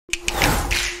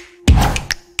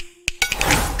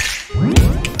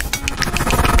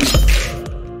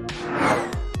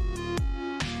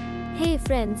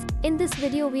friends, in this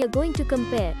video we are going to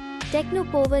compare Tecno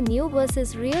Pova Neo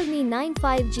versus Realme 9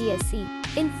 5G SE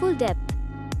in full depth.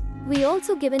 We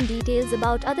also given details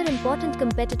about other important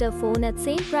competitor phone at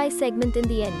same price segment in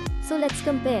the end, so let's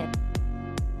compare.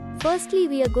 Firstly,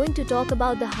 we are going to talk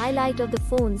about the highlight of the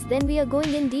phones, then we are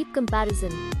going in deep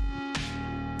comparison.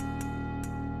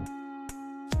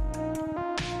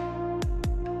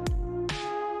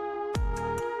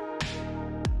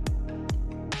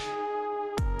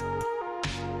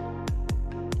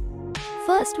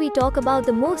 First, we talk about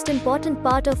the most important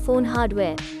part of phone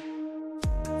hardware.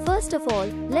 First of all,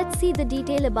 let's see the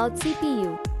detail about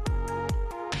CPU.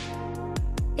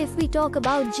 If we talk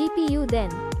about GPU, then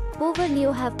Pova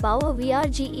Neo have Power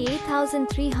VRG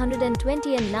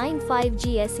 8320 and 9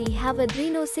 5G SE have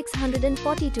Adreno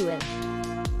 642L.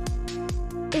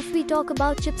 If we talk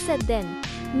about chipset, then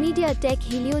MediaTek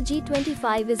Helio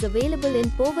G25 is available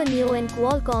in Pova Neo and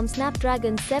Qualcomm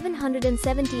Snapdragon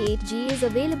 778G is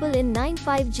available in 9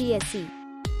 5G SE.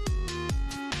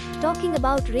 Talking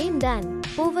about RAM, then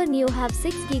Pova Neo have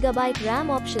 6GB RAM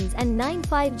options and 9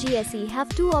 5G SE have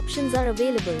 2 options are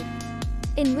available,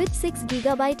 in which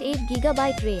 6GB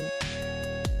 8GB RAM.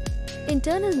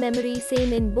 Internal memory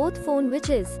same in both phone, which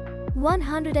is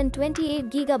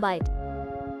 128GB.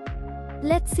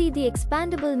 Let's see the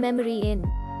expandable memory in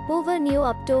Pova Neo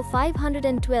up to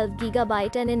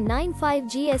 512GB and in 9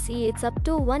 5G SE it's up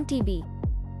to 1TB.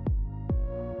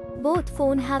 Both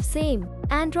phone have same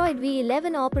Android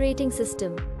V11 operating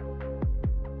system.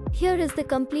 Here is the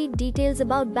complete details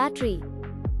about battery.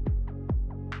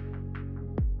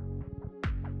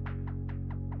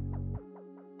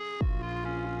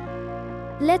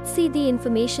 Let's see the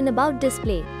information about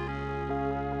display.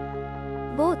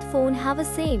 Both phone have a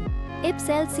same IPS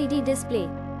LCD display.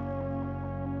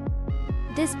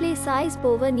 Display size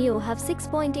Pova Neo have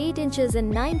 6.8 inches and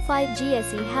 9 5G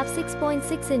SE have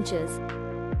 6.6 inches.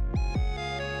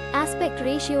 Aspect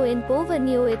ratio in Pova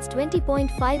Neo it's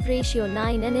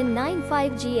 20.5:9 and in 9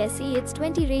 5G SE it's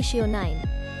 20:9.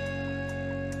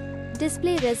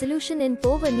 Display resolution in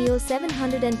Pova Neo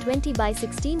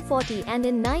 720x1640 and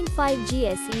in 9 5G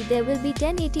SE there will be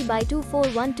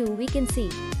 1080x2412 we can see.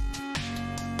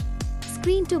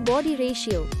 Screen to body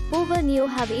ratio, Pova Neo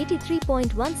have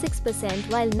 83.16%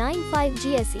 while 9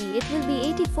 5G SE it will be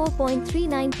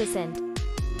 84.39%.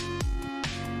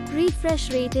 Refresh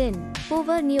rate in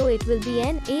Pova Neo it will be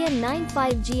NA and 9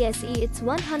 5G SE it's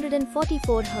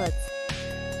 144 Hz.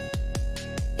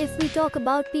 If we talk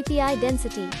about PPI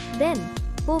density, then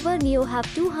Pova Neo have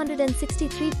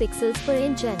 263 pixels per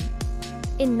inch and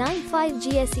in 9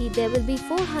 5G SE there will be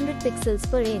 400 pixels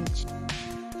per inch.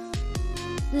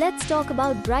 Let's talk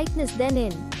about brightness, then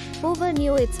in Pova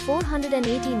Neo it's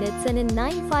 480 nits and in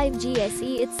 9 5G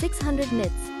SE it's 600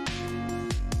 nits.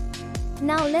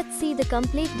 Now let's see the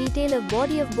complete detail of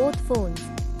body of both phones.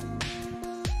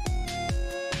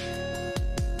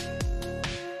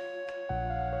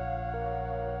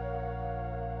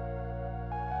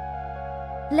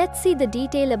 Let's see the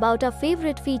detail about our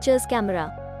favorite features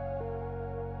camera.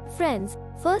 Friends,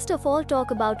 first of all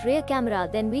talk about rear camera,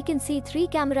 then we can see 3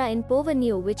 camera in Pova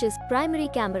Neo, which is primary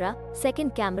camera,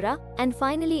 second camera, and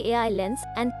finally AI lens,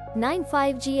 and 9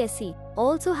 5G SE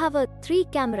also have a 3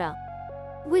 camera,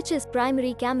 which is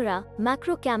primary camera,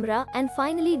 macro camera, and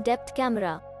finally depth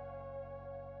camera.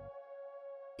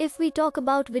 If we talk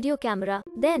about video camera,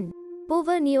 then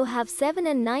Pova Neo have 7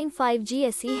 and 9 5G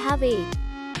SE have 8.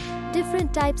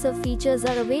 Different types of features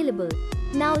are available.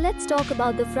 Now let's talk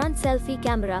about the front selfie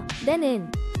camera, then in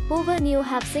Pova Neo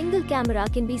have single camera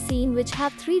can be seen which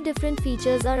have 3 different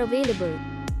features are available.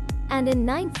 And in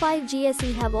 9 5G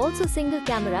SE have also single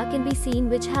camera can be seen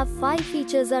which have 5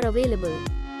 features are available.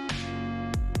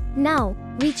 Now,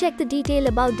 we check the detail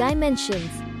about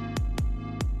dimensions.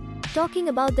 Talking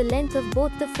about the length of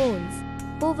both the phones,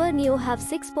 Pova Neo have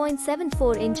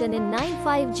 6.74 inch and in 9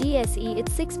 5G SE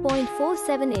it's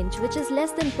 6.47 inch, which is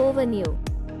less than Pova Neo.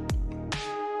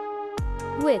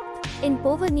 Width in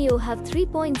Pova Neo have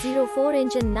 3.04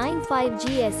 inch and 9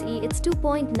 5G SE it's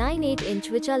 2.98 inch,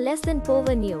 which are less than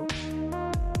Pova Neo.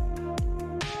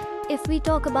 If we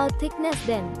talk about thickness,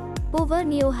 then Pova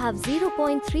Neo have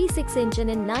 0.36 inch and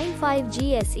in 9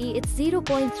 5G SE it's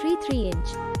 0.33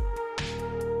 inch.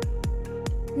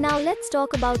 Now let's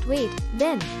talk about weight,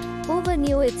 then Pova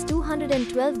Neo it's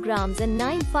 212 grams and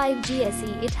 9 5G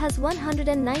SE it has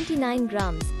 199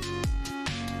 grams.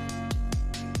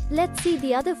 Let's see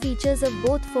the other features of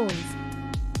both phones.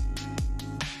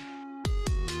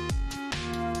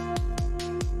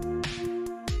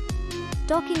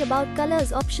 Talking about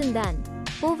colors option, then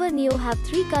Pova Neo have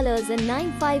 3 colors and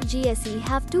 9 5G SE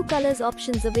have 2 colors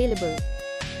options available.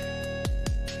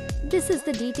 This is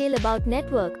the detail about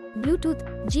network, Bluetooth,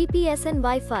 GPS and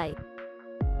Wi-Fi.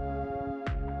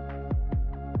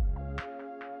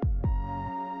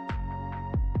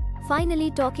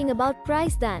 Finally, talking about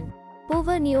price then.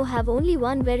 Pova Neo have only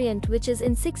one variant, which is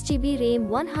in 6GB RAM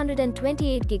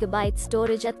 128GB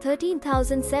storage at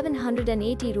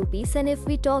 13,780 rupees, and if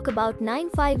we talk about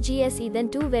 95G SE, then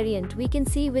two variant we can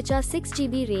see, which are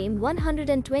 6GB RAM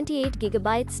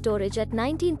 128GB storage at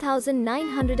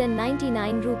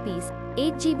 19,999 rupees,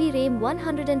 8GB RAM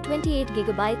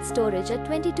 128GB storage at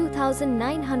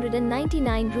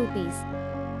 22,999 rupees.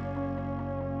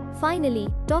 Finally,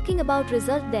 talking about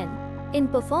result then. In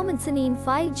performance in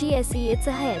 5G SE it's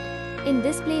ahead. In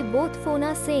display both phone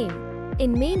are same.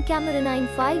 In main camera in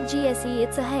 5G SE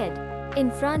it's ahead. In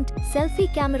front,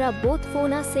 selfie camera both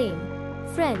phone are same.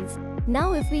 Friends,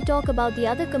 now if we talk about the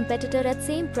other competitor at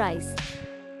same price.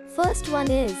 First one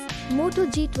is Moto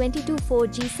G22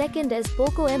 4G, second is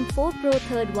Poco M4 Pro,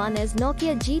 third one is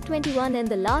Nokia G21 and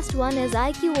the last one is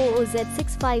iQOO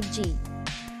Z6 5G.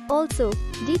 Also,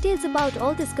 details about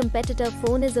all this competitor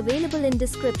phone is available in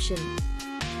description.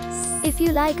 If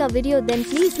you like our video, then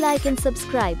please like and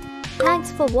subscribe.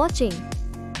 Thanks for watching.